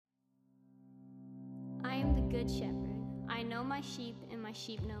good shepherd. I know my sheep, and my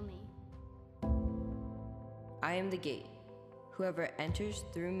sheep know me. I am the gate. Whoever enters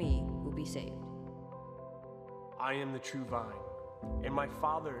through me will be saved. I am the true vine, and my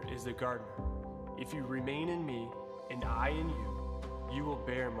Father is the gardener. If you remain in me, and I in you, you will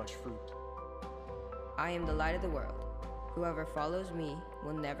bear much fruit. I am the light of the world. Whoever follows me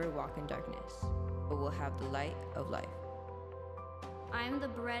will never walk in darkness, but will have the light of life. I am the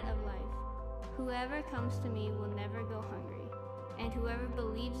bread of life. Whoever comes to me will never go hungry, and whoever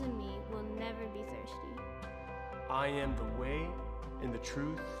believes in me will never be thirsty. I am the way, and the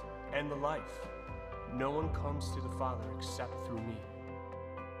truth, and the life. No one comes to the Father except through me.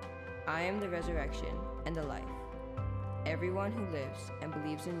 I am the resurrection and the life. Everyone who lives and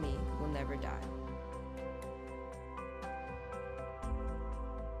believes in me will never die.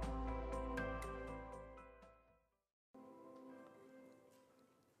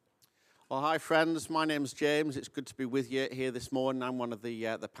 Well, hi friends, my name's James. It's good to be with you here this morning. I'm one of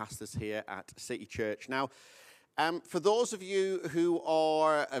the pastors here at City Church. Now, for those of you who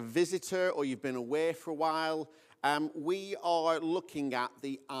are a visitor or you've been away for a while, we are looking at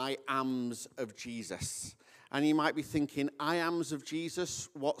the I ams of Jesus. And you might be thinking, I ams of Jesus,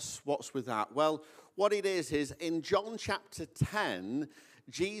 what's with that? Well, what it is in John chapter 10,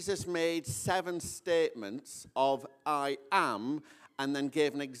 Jesus made 7 statements of I am, and then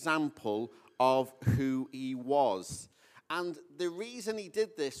gave an example of who he was. And the reason he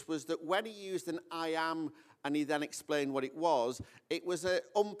did this was that when he used an I am and he then explained what it was an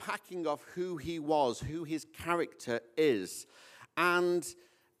unpacking of who he was, who his character is. And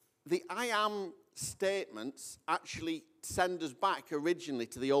the I am statements actually send us back originally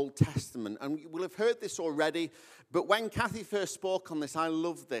to the Old Testament. And you will have heard this already, but when Kathy first spoke on this, I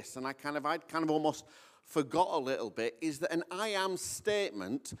loved this, and I'd kind of almost forgot a little bit, is that an I am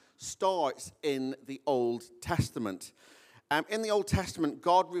statement starts in the Old Testament. In the Old Testament,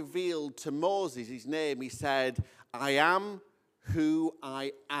 God revealed to Moses his name. He said, I am who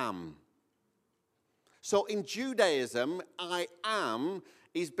I am. So in Judaism, I am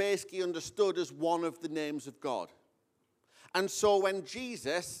is basically understood as one of the names of God. And so when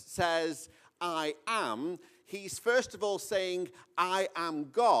Jesus says, I am, he's first of all saying, I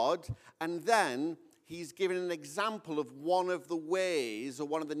am God, and then he's given an example of one of the ways or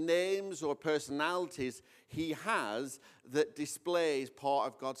one of the names or personalities he has that displays part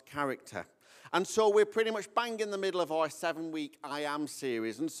of God's character. And so we're pretty much bang in the middle of our 7-week I Am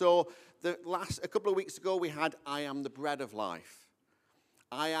series. And so a couple of weeks ago we had I am the bread of life.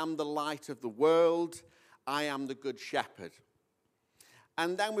 I am the light of the world. I am the good shepherd.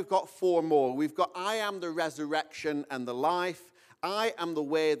 And then we've got 4 more. We've got I am the resurrection and the life. I am the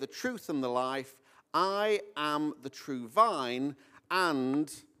way, the truth, and the life. I am the true vine,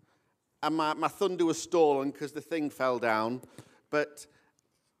 and my thunder was stolen because the thing fell down, but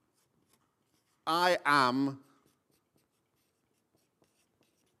I am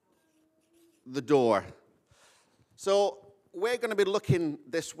the door. So we're going to be looking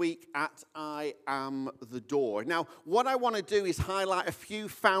this week at I am the door. Now, what I want to do is highlight a few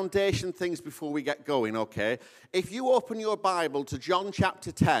foundation things before we get going, okay? If you open your Bible to John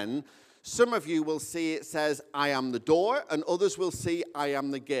chapter 10, some of you will see it says, I am the door, and others will see, I am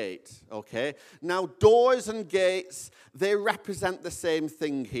the gate, okay? Now, doors and gates, they represent the same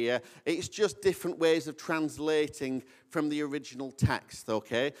thing here. It's just different ways of translating from the original text,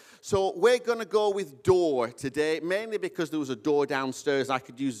 okay? So we're going to go with door today, mainly because there was a door downstairs I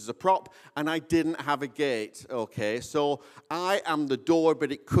could use as a prop, and I didn't have a gate, okay? So I am the door,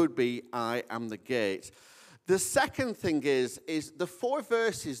 but it could be I am the gate. The second thing is the 4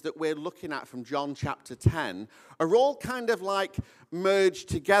 verses that we're looking at from John chapter 10 are all kind of like merged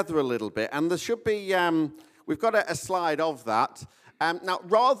together a little bit. And there should be, we've got a slide of that. Now,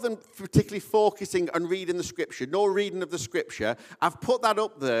 rather than particularly focusing on reading the scripture, no reading of the scripture, I've put that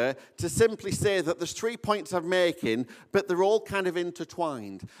up there to simply say that there's 3 points I'm making, but they're all kind of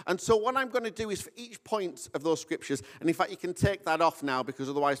intertwined. And so what I'm going to do is for each point of those scriptures, and in fact, you can take that off now because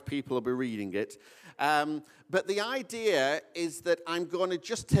otherwise people will be reading it. But the idea is that I'm going to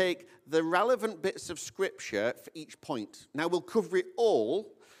just take the relevant bits of scripture for each point. Now, we'll cover it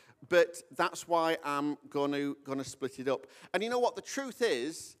all, but that's why I'm going to split it up. And you know what? The truth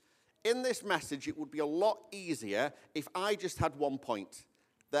is, in this message, it would be a lot easier if I just had 1 point.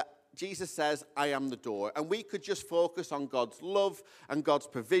 That Jesus says, I am the door. And we could just focus on God's love and God's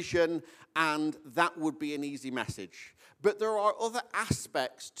provision, and that would be an easy message. But there are other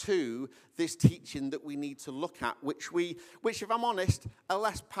aspects to this teaching that we need to look at, which, if I'm honest, are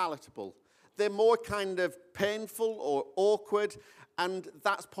less palatable. They're more kind of painful or awkward, and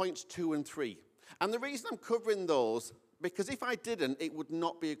that's points 2 and 3. And the reason I'm covering those, because if I didn't, it would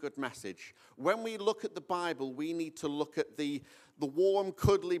not be a good message. When we look at the Bible, we need to look at the warm,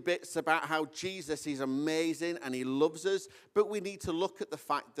 cuddly bits about how Jesus is amazing and he loves us, but we need to look at the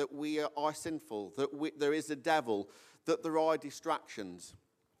fact that we are sinful, that there is a devil, that there are distractions.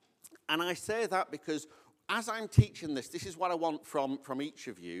 And I say that because as I'm teaching this is what I want from each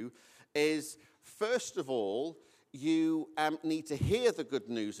of you, is first of all, you need to hear the good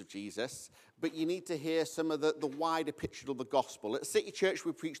news of Jesus, but you need to hear some of the wider picture of the gospel. At City Church,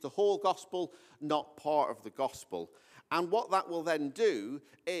 we preach the whole gospel, not part of the gospel. And what that will then do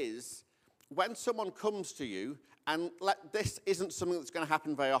is, when someone comes to you, and this isn't something that's going to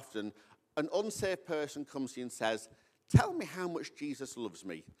happen very often, an unsaved person comes to you and says, tell me how much Jesus loves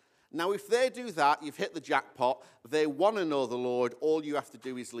me. Now, if they do that, you've hit the jackpot. They want to know the Lord. All you have to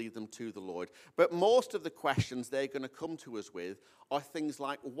do is lead them to the Lord. But most of the questions they're going to come to us with are things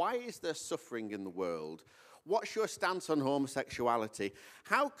like, why is there suffering in the world? What's your stance on homosexuality?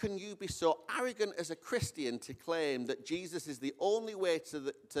 How can you be so arrogant as a Christian to claim that Jesus is the only way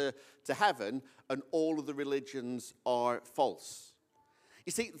to heaven and all of the religions are false?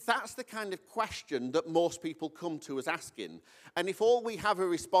 You see, that's the kind of question that most people come to us asking. And if all we have a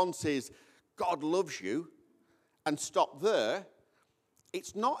response is, God loves you, and stop there,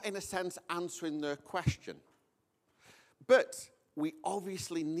 it's not, in a sense, answering their question. But we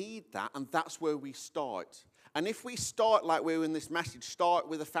obviously need that, and that's where we start. And if we start, like we're in this message, start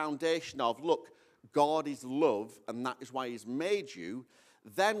with a foundation of, look, God is love, and that is why he's made you,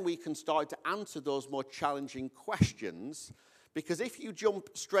 then we can start to answer those more challenging questions. Because if you jump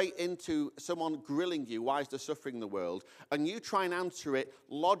straight into someone grilling you, why is there suffering in the world, and you try and answer it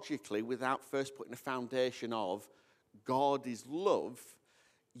logically without first putting a foundation of God is love,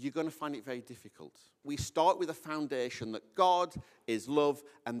 you're going to find it very difficult. We start with a foundation that God is love,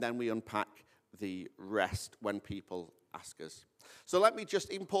 and then we unpack the rest when people ask us. So let me just,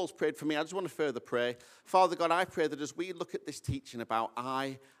 even Paul's prayed for me, I just want to further pray. Father God, I pray that as we look at this teaching about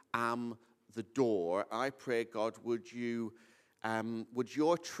I am the door, I pray, God, would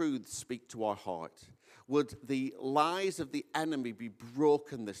your truth speak to our heart? Would the lies of the enemy be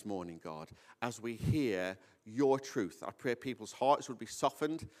broken this morning, God, as we hear your truth? I pray people's hearts would be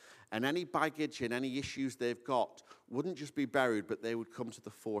softened, and any baggage and any issues they've got wouldn't just be buried, but they would come to the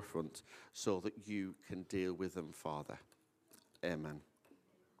forefront so that you can deal with them, Father. Amen.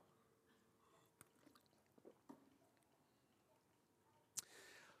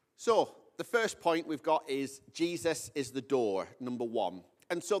 So, the first point we've got is Jesus is the door, number one.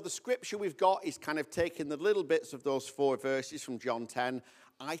 And so the scripture we've got is kind of taking the little bits of those 4 verses from John 10.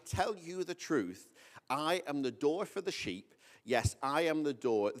 I tell you the truth, I am the door for the sheep. Yes, I am the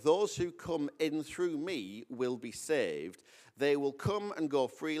door. Those who come in through me will be saved. They will come and go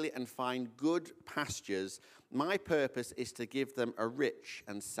freely and find good pastures. My purpose is to give them a rich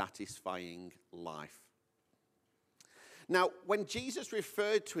and satisfying life. Now, when Jesus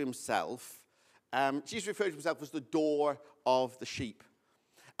referred to himself as the door of the sheep.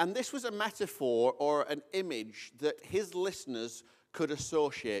 And this was a metaphor or an image that his listeners could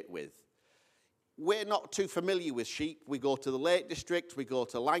associate with. We're not too familiar with sheep. We go to the Lake District, we go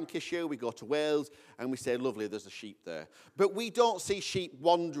to Lancashire, we go to Wales, and we say, lovely, there's a sheep there. But we don't see sheep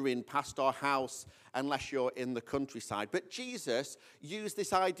wandering past our house unless you're in the countryside. But Jesus used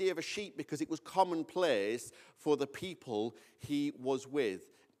this idea of a sheep because it was commonplace for the people he was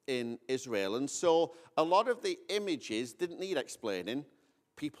with in Israel. And so a lot of the images didn't need explaining.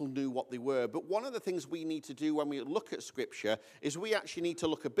 People knew what they were. But one of the things we need to do when we look at Scripture is we actually need to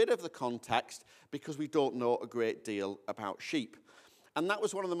look a bit of the context because we don't know a great deal about sheep. And that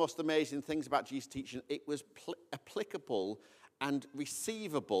was one of the most amazing things about Jesus' teaching. It was applicable and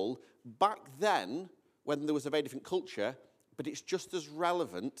receivable back then when there was a very different culture, but it's just as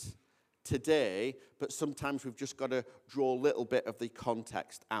relevant today, but sometimes we've just got to draw a little bit of the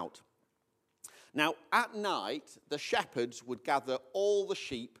context out. Now, at night, the shepherds would gather all the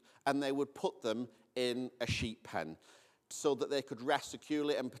sheep and they would put them in a sheep pen so that they could rest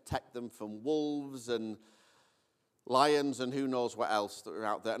securely and protect them from wolves and lions and who knows what else that are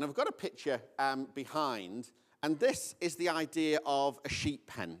out there. And I've got a picture behind, and this is the idea of a sheep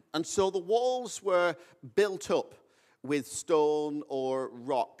pen. And so the walls were built up with stone or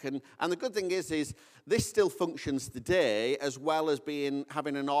rock. And the good thing is this still functions today as well as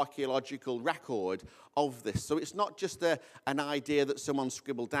having an archaeological record of this. So it's not just an idea that someone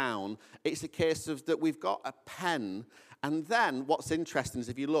scribbled down. It's a case of that we've got a pen. And then what's interesting is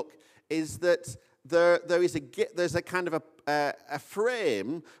if you look, is that there's a kind of a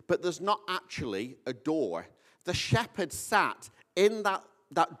frame, but there's not actually a door. The shepherd sat in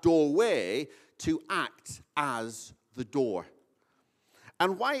that doorway to act as the door.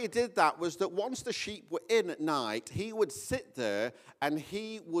 And why he did that was that once the sheep were in at night, he would sit there and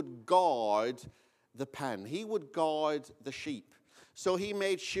he would guard the pen. He would guard the sheep. So he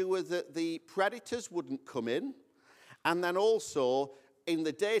made sure that the predators wouldn't come in. And then also, in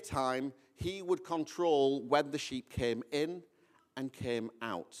the daytime, he would control when the sheep came in and came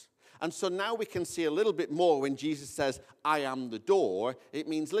out. And so now we can see a little bit more when Jesus says, I am the door. It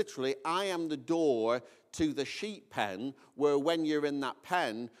means literally, I am the door to the sheep pen, where when you're in that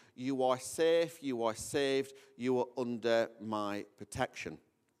pen, you are safe, you are saved, you are under my protection.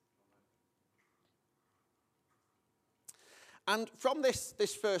 And from this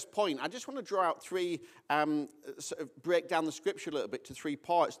first point, I just want to draw out three, sort of break down the scripture a little bit to three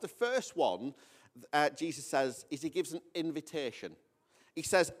parts. The first one, Jesus says, is he gives an invitation. He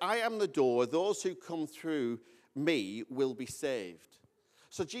says, I am the door. Those who come through me will be saved.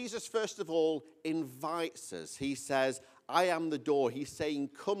 So Jesus, first of all, invites us. He says, I am the door. He's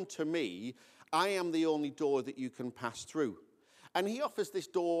saying, come to me. I am the only door that you can pass through. And he offers this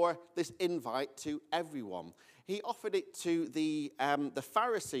door, this invite to everyone. He offered it to the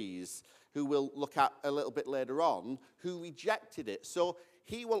Pharisees, who we'll look at a little bit later on, who rejected it. So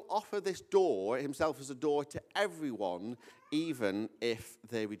he will offer this door, himself as a door, to everyone, even if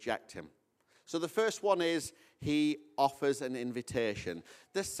they reject him. So the first one is he offers an invitation.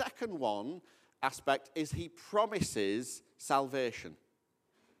 The second one aspect is he promises salvation.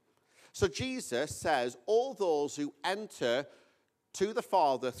 So Jesus says, all those who enter to the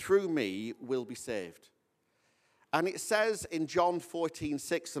Father through me will be saved. And it says in John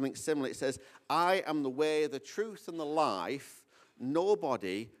 14:6, something similar. It says, I am the way, the truth, and the life.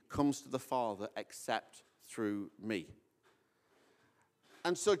 Nobody comes to the Father except through me.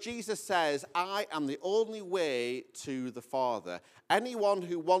 And so Jesus says, I am the only way to the Father. Anyone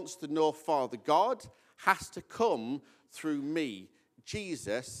who wants to know Father God has to come through me,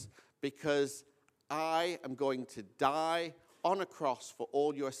 Jesus, because I am going to die on a cross for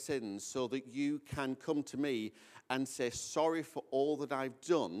all your sins so that you can come to me and say sorry for all that I've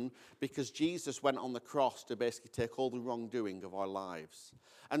done, because Jesus went on the cross to basically take all the wrongdoing of our lives.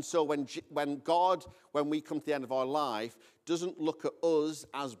 And so when God, when we come to the end of our life, doesn't look at us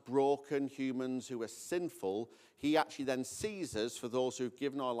as broken humans who are sinful, he actually then sees us, for those who've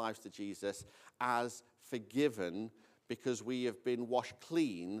given our lives to Jesus, as forgiven, because we have been washed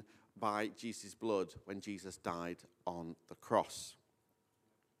clean by Jesus' blood when Jesus died on the cross.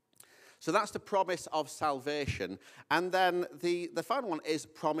 So that's the promise of salvation. And then the final one is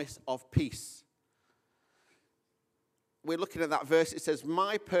promise of peace. We're looking at that verse. It says,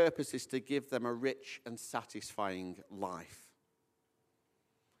 my purpose is to give them a rich and satisfying life.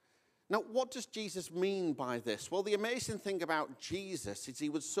 Now, what does Jesus mean by this? Well, the amazing thing about Jesus is he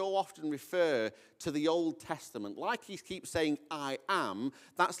would so often refer to the Old Testament. Like he keeps saying, I am,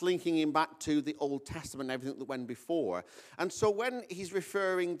 that's linking him back to the Old Testament and everything that went before. And so when he's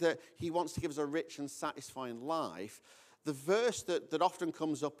referring that he wants to give us a rich and satisfying life, the verse that often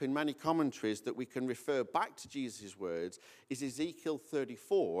comes up in many commentaries that we can refer back to Jesus' words is Ezekiel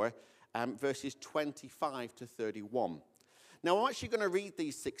 34, verses 25 to 31. Now, I'm actually going to read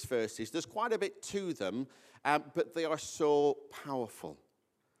these 6 verses. There's quite a bit to them, but they are so powerful.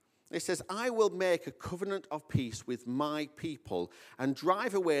 It says, I will make a covenant of peace with my people and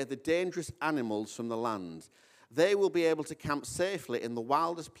drive away the dangerous animals from the land. They will be able to camp safely in the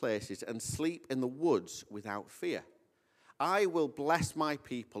wildest places and sleep in the woods without fear. I will bless my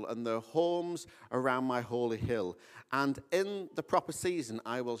people and their homes around my holy hill. And in the proper season,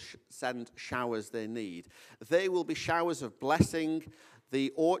 I will send showers they need. They will be showers of blessing.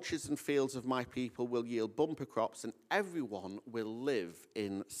 The orchards and fields of my people will yield bumper crops, and everyone will live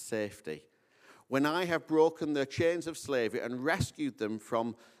in safety. When I have broken their chains of slavery and rescued them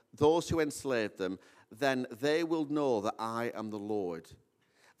from those who enslaved them, then they will know that I am the Lord.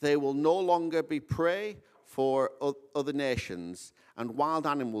 They will no longer be prey for other nations, and wild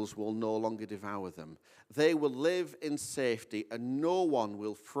animals will no longer devour them. They will live in safety, and no one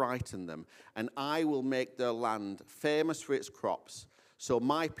will frighten them, and I will make their land famous for its crops, so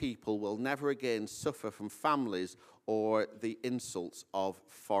my people will never again suffer from families or the insults of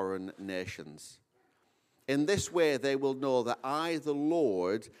foreign nations. In this way they will know that I, the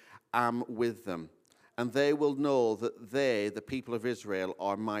Lord, am with them, and they will know that they, the people of Israel,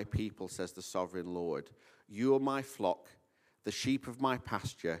 are my people, says the sovereign Lord. You are my flock, the sheep of my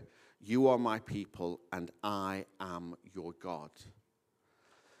pasture. You are my people, and I am your God.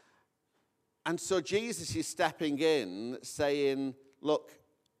 And so Jesus is stepping in, saying, look,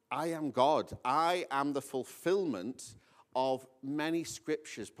 I am God. I am the fulfillment of many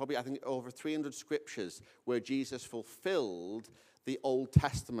scriptures, probably I think over 300 scriptures, where Jesus fulfilled the Old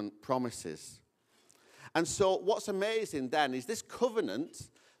Testament promises. And so what's amazing then is this covenant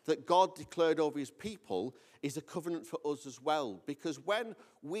that God declared over his people is a covenant for us as well. Because when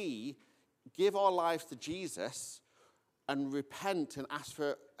we give our lives to Jesus and repent and ask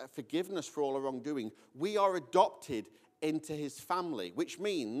for forgiveness for all our wrongdoing, we are adopted into his family, which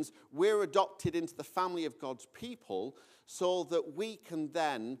means we're adopted into the family of God's people so that we can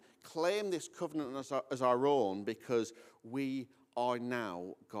then claim this covenant as our own because we are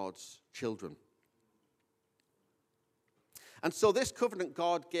now God's children. And so this covenant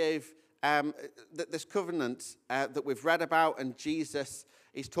God gave, this covenant that we've read about and Jesus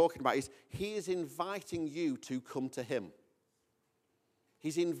is talking about, is he is inviting you to come to him.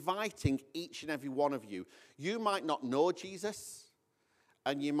 He's inviting each and every one of you. You might not know Jesus,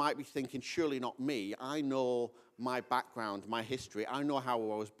 and you might be thinking, surely not me. I know my background, my history. I know how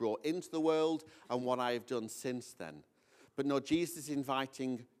I was brought into the world and what I have done since then. But no, Jesus is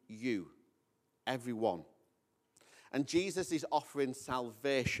inviting you, everyone. And Jesus is offering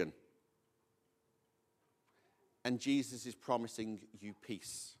salvation. And Jesus is promising you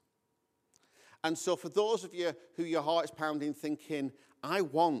peace. And so for those of you who your heart is pounding thinking, I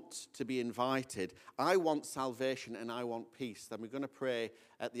want to be invited, I want salvation and I want peace, then we're going to pray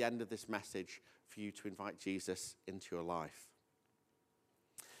at the end of this message for you to invite Jesus into your life.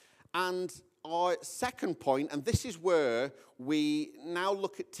 And our second point, and this is where we now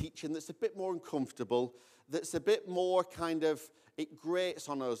look at teaching that's a bit more uncomfortable, that's a bit more kind of, it grates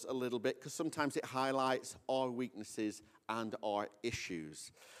on us a little bit because sometimes it highlights our weaknesses and our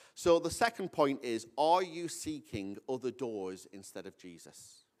issues. So the second point is, are you seeking other doors instead of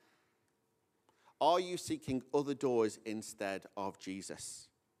Jesus? Are you seeking other doors instead of Jesus?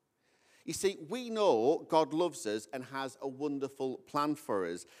 You see, we know God loves us and has a wonderful plan for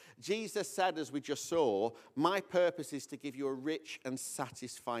us. Jesus said, as we just saw, my purpose is to give you a rich and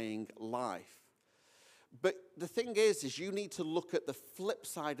satisfying life. But the thing is you need to look at the flip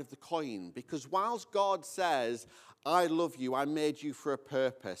side of the coin, because whilst God says, I love you, I made you for a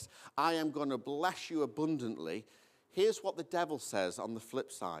purpose, I am going to bless you abundantly, here's what the devil says on the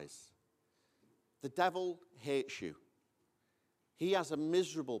flip side. The devil hates you. He has a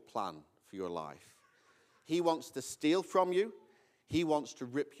miserable plan for your life. He wants to steal from you. He wants to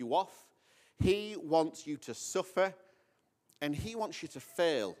rip you off. He wants you to suffer. And he wants you to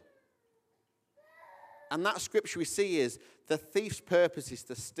fail. And that scripture we see is, the thief's purpose is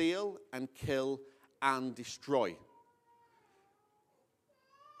to steal and kill and destroy.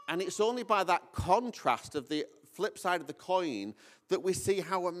 And it's only by that contrast of the flip side of the coin that we see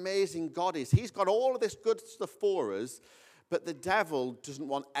how amazing God is. He's got all of this good stuff for us, but the devil doesn't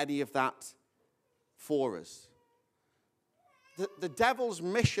want any of that for us. The devil's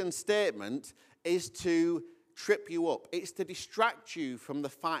mission statement is to trip you up. It's to distract you from the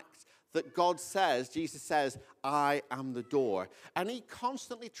fact that God says, Jesus says, I am the door. And he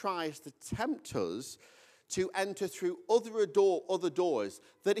constantly tries to tempt us to enter through other doors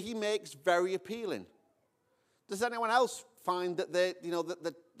that he makes very appealing. Does anyone else find that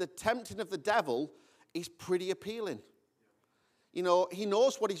the tempting of the devil is pretty appealing? You know, he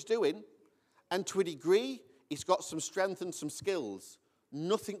knows what he's doing, and to a degree, he's got some strength and some skills.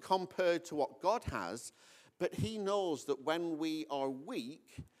 Nothing compared to what God has, but he knows that when we are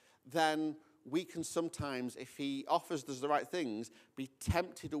weak, then we can sometimes, if he offers us the right things, be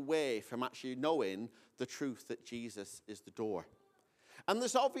tempted away from actually knowing the truth that Jesus is the door. And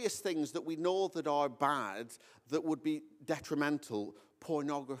there's obvious things that we know that are bad, that would be detrimental: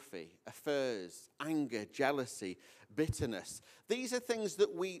 pornography, affairs, anger, jealousy, bitterness. These are things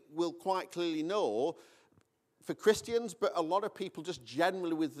that we will quite clearly know for Christians, but a lot of people just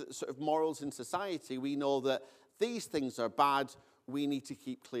generally with sort of morals in society, we know that these things are bad. We need to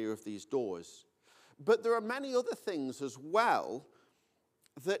keep clear of these doors. But there are many other things as well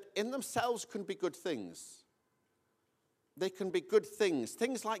that in themselves can be good things. They can be good things.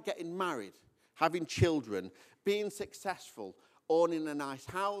 Things like getting married, having children, being successful, owning a nice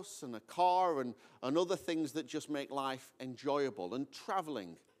house and a car and other things that just make life enjoyable, and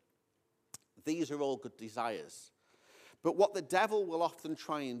traveling. These are all good desires. But what the devil will often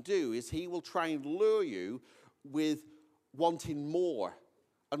try and do is he will try and lure you with wanting more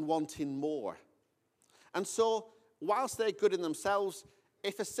and wanting more. And so, whilst they're good in themselves,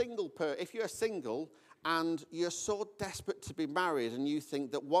 if you're single and you're so desperate to be married and you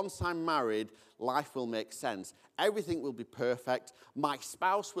think that once I'm married, life will make sense, everything will be perfect, my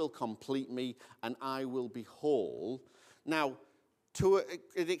spouse will complete me, and I will be whole. Now, to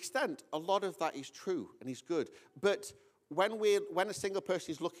an extent, a lot of that is true and is good. But when a single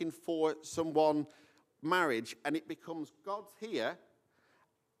person is looking for someone marriage and it becomes God's here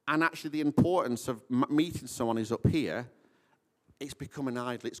and actually the importance of meeting someone is up here, it's become an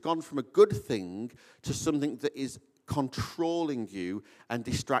idol. It's gone from a good thing to something that is controlling you and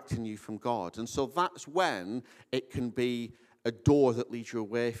distracting you from God. And so that's when it can be a door that leads you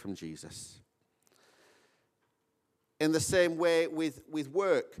away from Jesus. In the same way with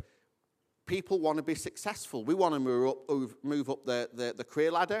work, people want to be successful. We want to move up the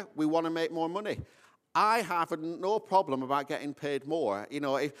career ladder. We want to make more money. I have no problem about getting paid more. You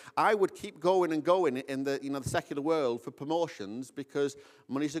know, if I would keep going and going in the the secular world for promotions because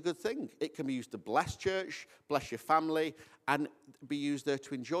money's a good thing. It can be used to bless church, bless your family, and be used there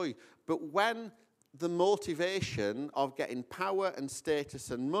to enjoy. But when the motivation of getting power and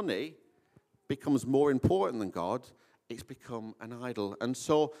status and money becomes more important than God, it's become an idol. And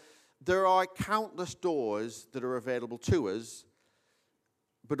so there are countless doors that are available to us,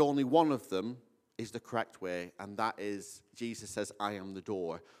 but only one of them is the correct way, and that is Jesus says, I am the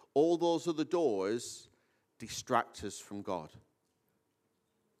door. All those other doors distract us from God.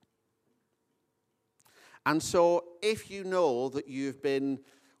 And so if you know that you've been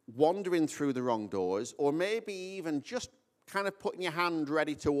wandering through the wrong doors, or maybe even just kind of putting your hand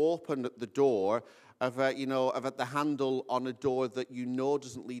ready to open at the door of the handle on a door that you know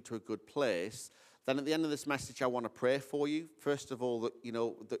doesn't lead to a good place, then at the end of this message, I want to pray for you. First of all, that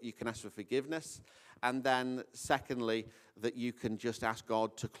you can ask for forgiveness. And then secondly, that you can just ask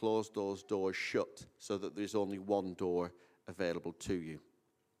God to close those doors shut so that there's only one door available to you.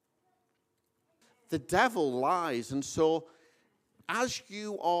 The devil lies. And so as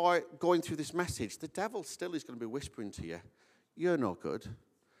you are going through this message, the devil still is going to be whispering to you, you're no good.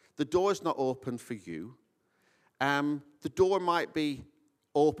 The door's not open for you. The door might be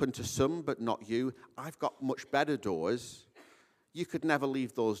open to some, but not you. I've got much better doors. You could never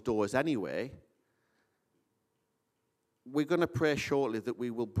leave those doors anyway. We're going to pray shortly that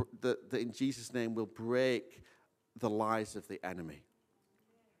that in Jesus' name we'll break the lies of the enemy.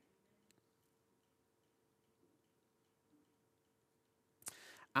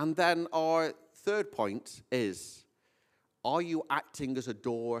 And then our third point is, are you acting as a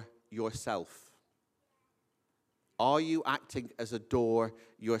door yourself? Are you acting as a door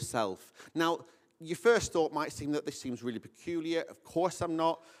yourself? Now, your first thought might seem that this seems really peculiar. Of course I'm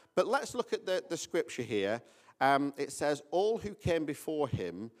not. But let's look at the scripture here. It says, all who came before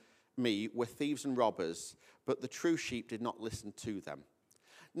me were thieves and robbers, but the true sheep did not listen to them.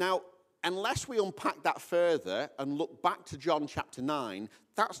 Now, unless we unpack that further and look back to John chapter 9,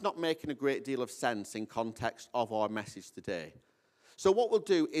 that's not making a great deal of sense in context of our message today. So what we'll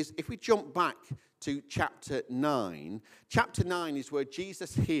do is, if we jump back to chapter 9 is where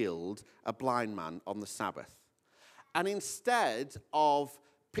Jesus healed a blind man on the Sabbath. And instead of,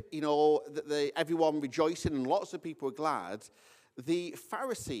 everyone rejoicing and lots of people were glad, the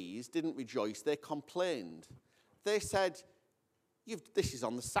Pharisees didn't rejoice, they complained. They said, this is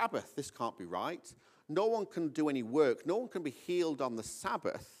on the Sabbath, this can't be right. No one can do any work, no one can be healed on the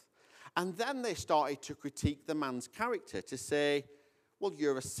Sabbath. And then they started to critique the man's character, to say, well,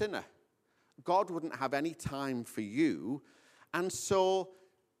 you're a sinner. God wouldn't have any time for you. And so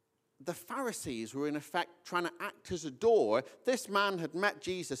the Pharisees were in effect trying to act as a door. This man had met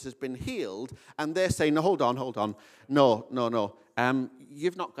Jesus, has been healed, and they're saying, no, hold on. No.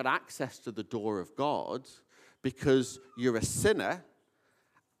 You've not got access to the door of God because you're a sinner.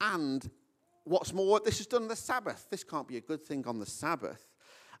 And what's more, this is done on the Sabbath. This can't be a good thing on the Sabbath.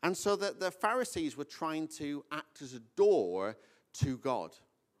 And so the Pharisees were trying to act as a door to God.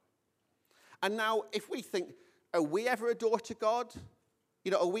 And now, if we think, are we ever a door to God?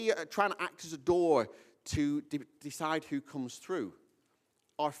 Are we trying to act as a door to decide who comes through?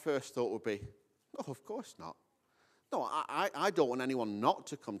 Our first thought would be, no, of course not. No, I don't want anyone not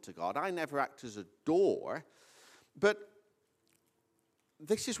to come to God. I never act as a door. But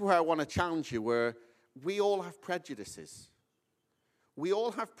this is where I want to challenge you, where we all have prejudices. We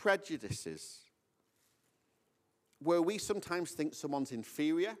all have prejudices where we sometimes think someone's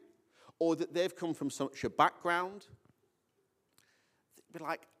inferior, or that they've come from such a background. Be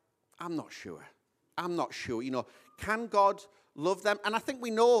like, I'm not sure. Can God love them? And I think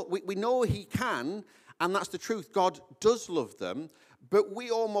we know he can, and that's the truth. God does love them, but we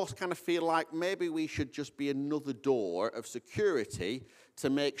almost kind of feel like maybe we should just be another door of security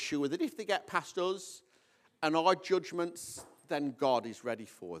to make sure that if they get past us and our judgments, then God is ready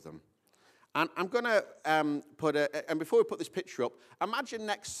for them. And I'm going to and before we put this picture up, imagine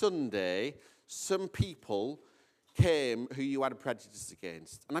next Sunday some people came who you had a prejudice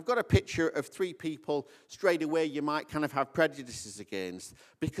against. And I've got a picture of 3 people straight away you might kind of have prejudices against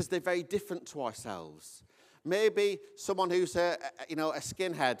because they're very different to ourselves. Maybe someone who's a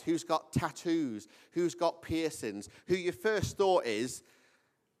skinhead, who's got tattoos, who's got piercings, who your first thought is,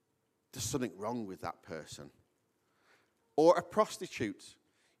 there's something wrong with that person. Or a prostitute.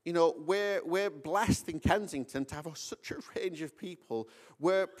 You know, we're blessed in Kensington to have such a range of people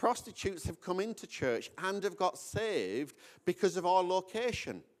where prostitutes have come into church and have got saved because of our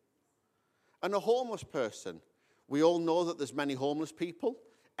location. And a homeless person. We all know that there's many homeless people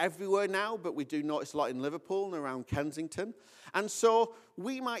everywhere now, but we do notice a lot in Liverpool and around Kensington. And so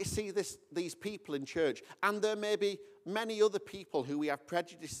we might see these people in church, and there may be many other people who we have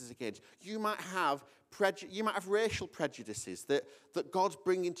prejudices against. You might have racial prejudices that God's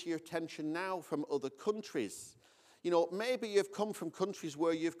bringing to your attention now from other countries. You know, maybe you've come from countries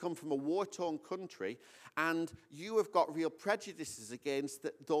where you've come from a war-torn country and you have got real prejudices against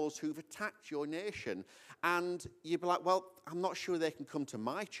those who've attacked your nation. And you'd be like, well, I'm not sure they can come to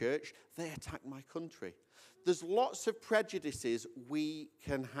my church. They attack my country. There's lots of prejudices we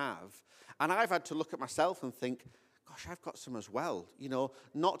can have. And I've had to look at myself and think, gosh, I've got some as well. You know,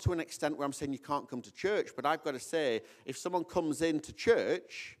 not to an extent where I'm saying you can't come to church, but I've got to say, if someone comes into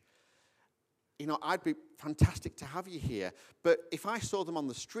church, you know, I'd be fantastic to have you here. But if I saw them on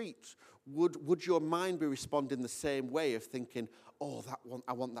the street, would your mind be responding the same way of thinking, oh,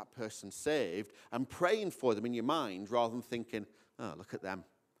 I want that person saved, and praying for them in your mind rather than thinking, oh, look at them.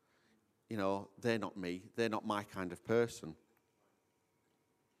 You know, they're not me. They're not my kind of person.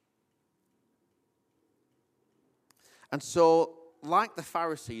 And so, unlike the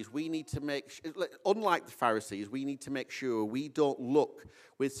Pharisees, we need to make sure we don't look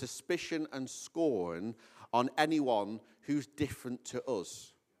with suspicion and scorn on anyone who's different to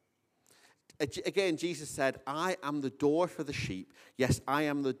us. Again, Jesus said, I am the door for the sheep. Yes, I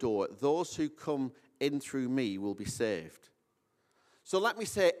am the door. Those who come in through me will be saved. So let me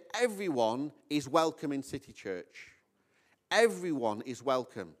say, everyone is welcome in City Church. Everyone is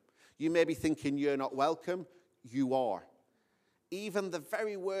welcome. You may be thinking you're not welcome. You are. Even the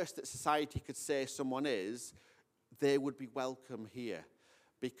very worst that society could say someone is, they would be welcome here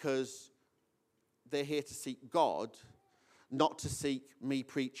because they're here to seek God, not to seek me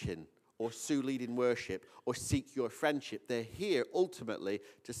preaching or Sue leading worship or seek your friendship. They're here ultimately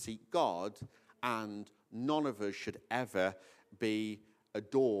to seek God, and none of us should ever be a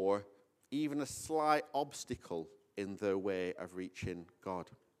door, even a slight obstacle in their way of reaching God.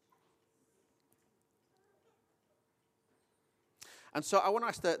 And so I want to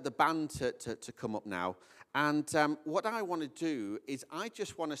ask the band to come up now. And what I want to do is I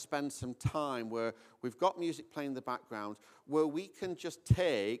just want to spend some time where we've got music playing in the background, where we can just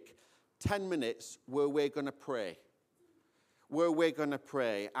take 10 minutes where we're going to pray.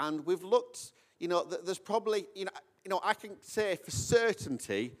 And we've looked, you know, there's probably, you know, I can say for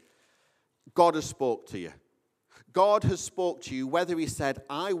certainty, God has spoke to you. God has spoke to you, whether he said,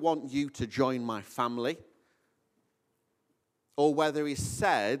 I want you to join my family, or whether he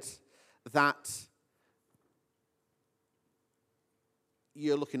said that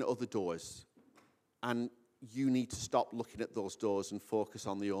you're looking at other doors and you need to stop looking at those doors and focus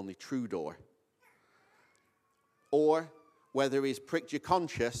on the only true door. Or whether he's pricked your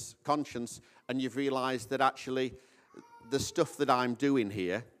conscience and you've realized that actually the stuff that I'm doing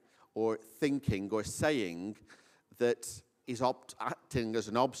here or thinking or saying that is acting as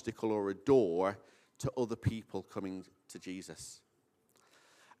an obstacle or a door to other people coming to Jesus.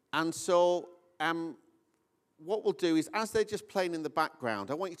 And so what we'll do is, as they're just playing in the background,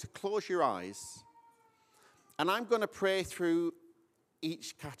 I want you to close your eyes, and I'm going to pray through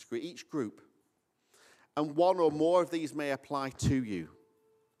each category, each group, and one or more of these may apply to you.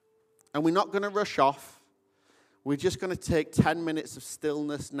 And we're not going to rush off. We're just going to take 10 minutes of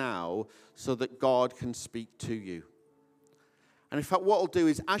stillness now so that God can speak to you. And in fact, what I'll do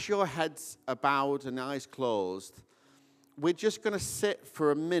is, as your heads are bowed and eyes closed, we're just going to sit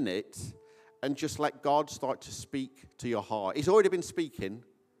for a minute and just let God start to speak to your heart. He's already been speaking,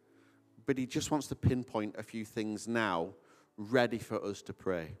 but he just wants to pinpoint a few things now, ready for us to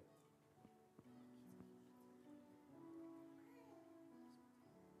pray.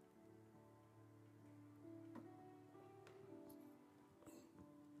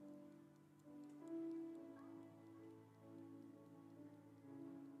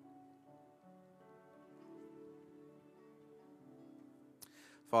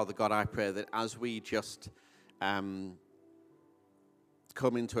 Father God, I pray that as we just come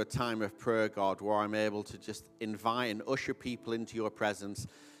into a time of prayer, God, where I'm able to just invite and usher people into your presence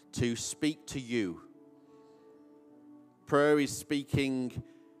to speak to you. Prayer is speaking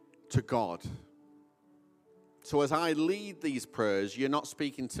to God. So as I lead these prayers, you're not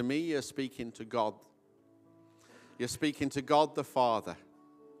speaking to me, you're speaking to God. You're speaking to God the Father.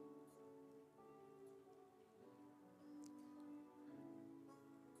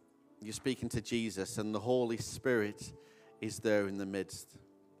 You're speaking to Jesus, and the Holy Spirit is there in the midst.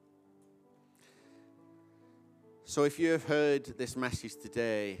 So if you have heard this message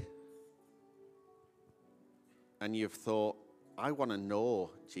today and you've thought, I want to know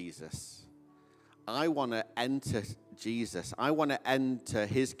Jesus. I want to enter Jesus. I want to enter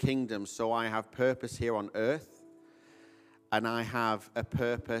his kingdom so I have purpose here on earth, and I have a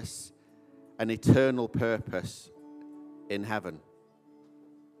purpose, an eternal purpose in heaven.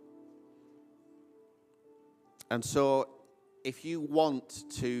 And so if you want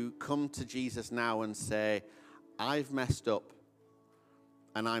to come to Jesus now and say, I've messed up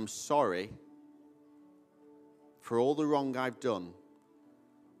and I'm sorry for all the wrong I've done,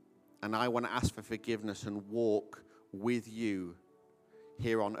 and I want to ask for forgiveness and walk with you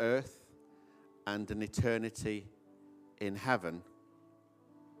here on earth and an eternity in heaven,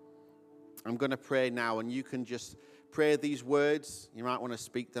 I'm going to pray now, and you can just pray these words. You might want to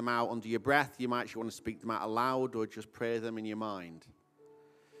speak them out under your breath. You might actually want to speak them out aloud, or just pray them in your mind.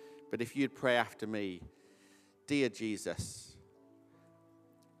 But if you'd pray after me, dear Jesus,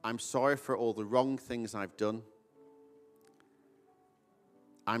 I'm sorry for all the wrong things I've done.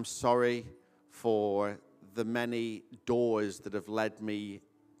 I'm sorry for the many doors that have led me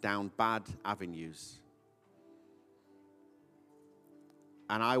down bad avenues.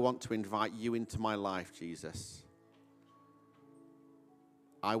 And I want to invite you into my life, Jesus.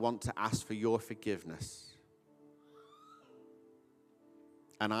 I want to ask for your forgiveness.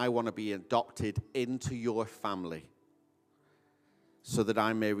 And I want to be adopted into your family so that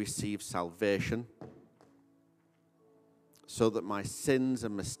I may receive salvation, so that my sins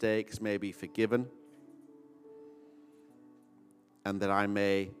and mistakes may be forgiven, and that I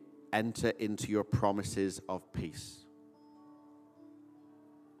may enter into your promises of peace.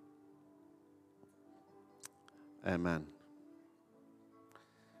 Amen.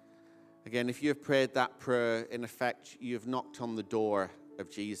 Again, if you have prayed that prayer, in effect, you have knocked on the door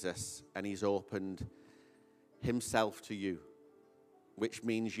of Jesus and he's opened himself to you, which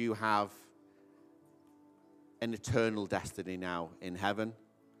means you have an eternal destiny now in heaven.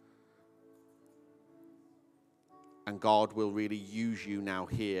 And God will really use you now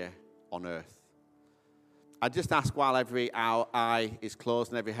here on earth. I just ask, while every eye is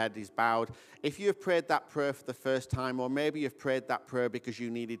closed and every head is bowed, if you have prayed that prayer for the first time, or maybe you've prayed that prayer because you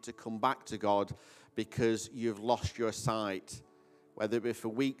needed to come back to God because you've lost your sight, whether it be for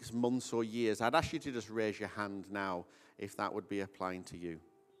weeks, months, or years, I'd ask you to just raise your hand now if that would be applying to you.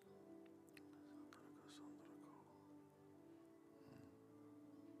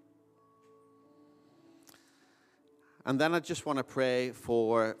 And then I just want to pray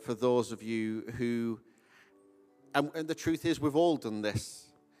for those of you who, and the truth is, we've all done this.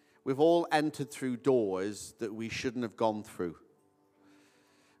 We've all entered through doors that we shouldn't have gone through.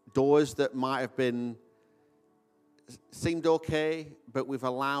 Doors that might have seemed okay, but we've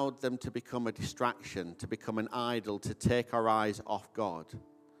allowed them to become a distraction, to become an idol, to take our eyes off God.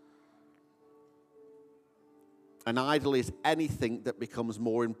 An idol is anything that becomes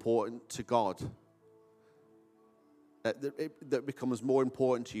more important to God, that becomes more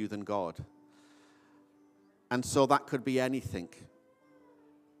important to you than God. And so that could be anything.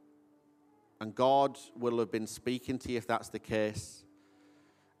 And God will have been speaking to you if that's the case.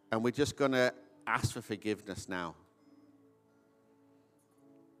 And we're just going to ask for forgiveness now.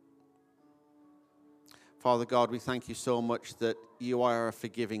 Father God, we thank you so much that you are a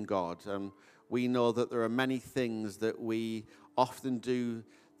forgiving God. And we know that there are many things that we often do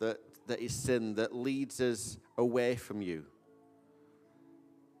that is sin, that leads us away from you.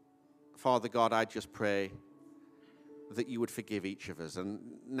 Father God, I just pray that you would forgive each of us. And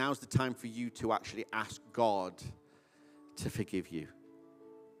now's the time for you to actually ask God to forgive you,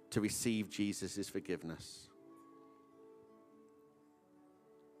 to receive Jesus' forgiveness.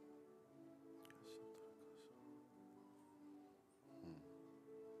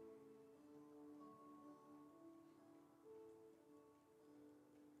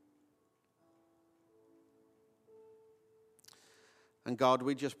 And God,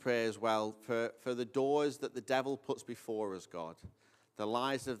 we just pray as well for the doors that the devil puts before us, God. The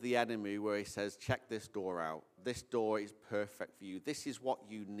lies of the enemy where he says, check this door out. This door is perfect for you. This is what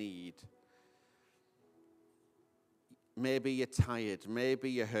you need. Maybe you're tired. Maybe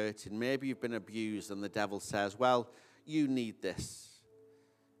you're hurting. Maybe you've been abused. And the devil says, well, you need this.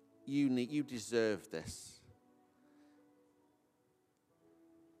 You deserve this.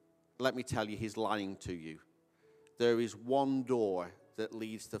 let me tell you, he's lying to you. There is one door that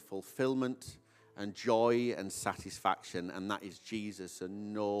leads to fulfillment and joy and satisfaction, and that is Jesus,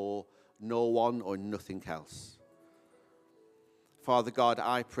 and no one or nothing else. Father God,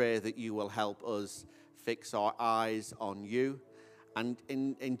 I pray that you will help us fix our eyes on you. And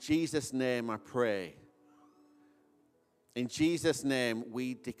in Jesus' name I pray. In Jesus' name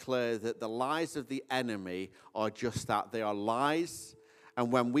we declare that the lies of the enemy are just that. They are lies.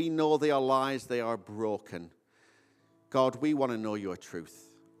 And when we know they are lies, they are broken. God, we want to know your truth.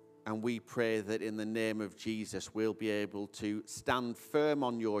 And we pray that in the name of Jesus, we'll be able to stand firm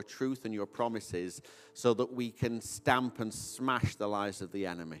on your truth and your promises so that we can stamp and smash the lies of the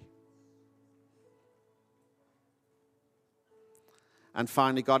enemy. And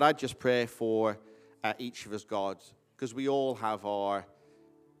finally, God, I just pray for each of us, God, because we all have our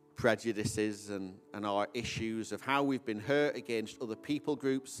prejudices and our issues of how we've been hurt against other people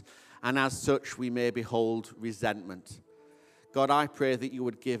groups, and as such, we maybe hold resentment. God, I pray that you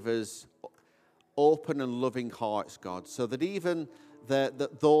would give us open and loving hearts, God, so that even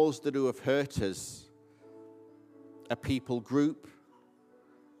that those that who have hurt us, a people group,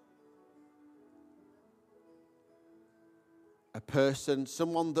 a person,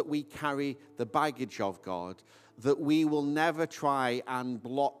 someone that we carry the baggage of, God, that we will never try and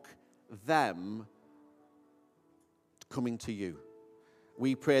block them coming to you.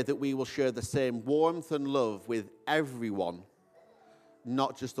 We pray that we will share the same warmth and love with everyone,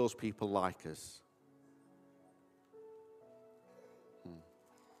 not just those people like us.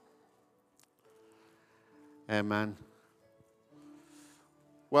 Amen.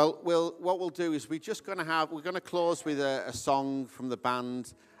 Well, what we'll do is we're going to close with a song from the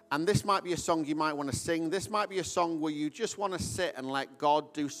band. And this might be a song you might want to sing. This might be a song where you just want to sit and let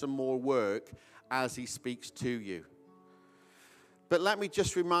God do some more work as he speaks to you. But let me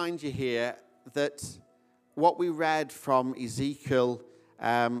just remind you here that what we read from Ezekiel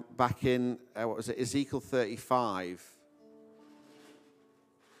back in, Ezekiel 35.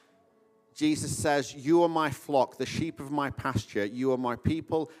 Jesus says, you are my flock, the sheep of my pasture. You are my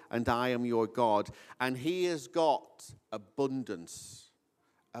people, and I am your God. And he has got abundance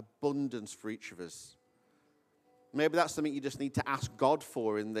for each of us. Maybe that's something you just need to ask God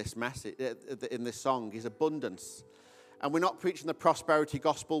for in this message, in this song, is abundance. And we're not preaching the prosperity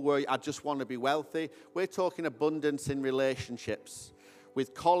gospel where I just want to be wealthy. We're talking abundance in relationships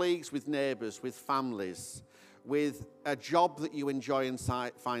with colleagues, with neighbors, with families, with a job that you enjoy and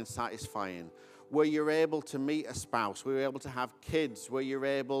find satisfying, where you're able to meet a spouse, where you're able to have kids, where you're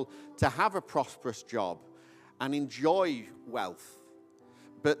able to have a prosperous job and enjoy wealth.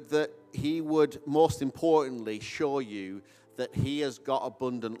 But that he would most importantly show you that he has got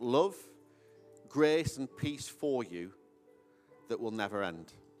abundant love, grace, and peace for you that will never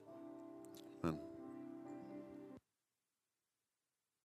end.